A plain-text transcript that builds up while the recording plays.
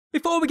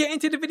Before we get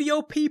into the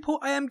video, people,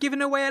 I am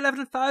giving away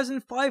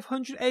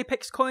 11,500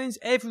 Apex coins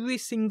every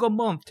single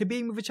month. To be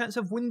in with a chance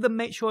of winning them,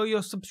 make sure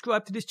you're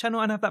subscribed to this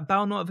channel and have that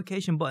bell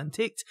notification button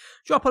ticked.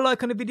 Drop a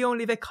like on the video and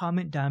leave a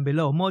comment down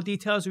below. More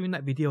details are in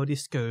that video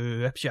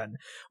description.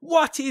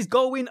 What is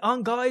going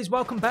on, guys?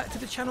 Welcome back to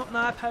the channel and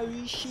I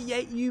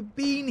appreciate you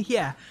being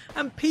here.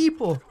 And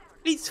people,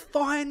 it's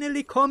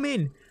finally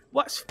coming.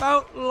 What's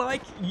felt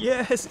like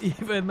years,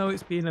 even though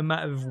it's been a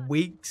matter of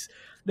weeks.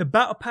 The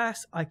Battle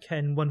Pass, I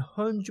can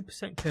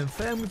 100%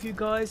 confirm with you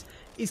guys,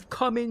 is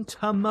coming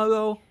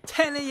tomorrow,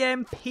 10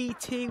 AM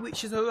PT,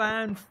 which is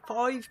around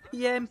 5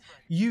 PM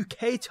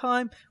UK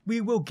time.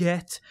 We will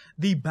get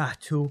the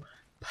Battle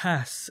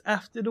Pass.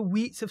 After the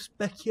weeks of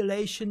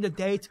speculation, the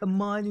data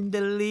mining,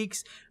 the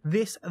leaks,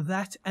 this,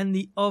 that and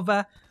the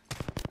other,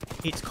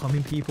 it's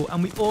coming, people.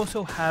 And we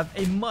also have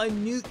a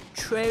minute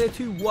trailer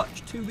to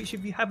watch too, which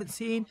if you haven't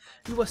seen,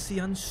 you will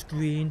see on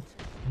screen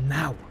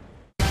now.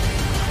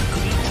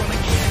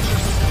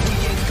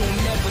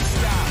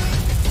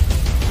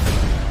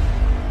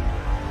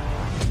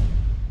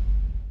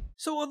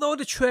 So although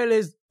the trailer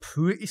is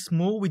pretty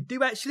small, we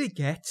do actually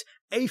get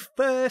a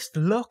first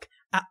look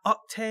at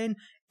Octane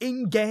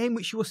in-game,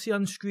 which you will see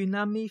on screen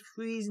now. Me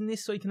freezing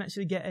this so you can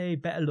actually get a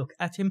better look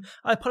at him.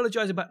 I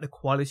apologise about the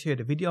quality of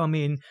the video. I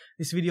mean,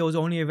 this video was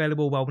only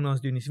available, well, when I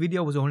was doing this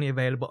video, it was only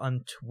available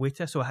on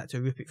Twitter, so I had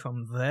to rip it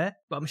from there.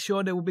 But I'm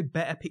sure there will be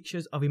better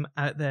pictures of him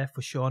out there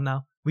for sure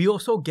now. We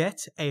also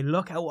get a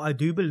look at what I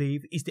do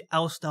believe is the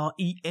L-Star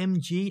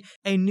EMG,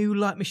 a new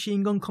light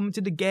machine gun coming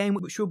to the game,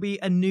 which will be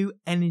a new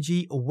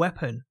energy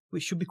weapon,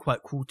 which should be quite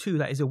cool too.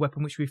 That is a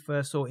weapon which we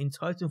first saw in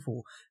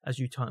Titanfall, as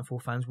you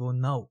Titanfall fans will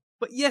know.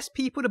 But yes,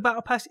 people, the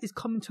Battle Pass is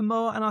coming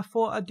tomorrow, and I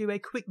thought I'd do a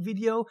quick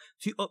video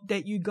to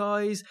update you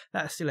guys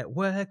that are still at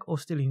work or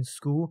still in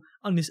school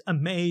on this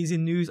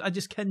amazing news. I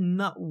just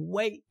cannot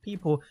wait,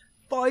 people.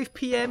 5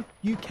 PM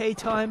UK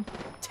time,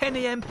 10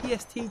 AM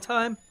PST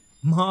time.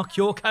 Mark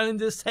your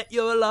calendars, set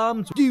your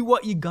alarms, do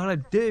what you gotta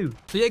do.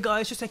 So yeah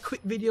guys, just a quick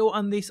video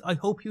on this. I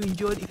hope you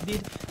enjoyed. If you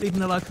did,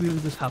 leaving a like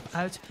really does help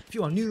out. If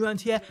you are new around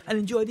here and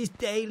enjoy these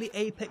daily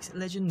Apex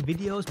Legends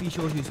videos, be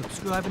sure to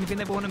subscribe. And if you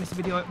never want to miss a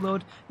video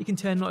upload, you can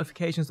turn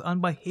notifications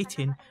on by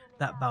hitting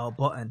that bell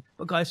button.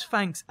 But guys,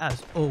 thanks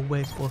as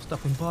always for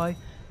stopping by,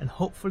 and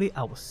hopefully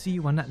I will see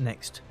you on that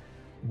next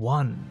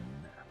one.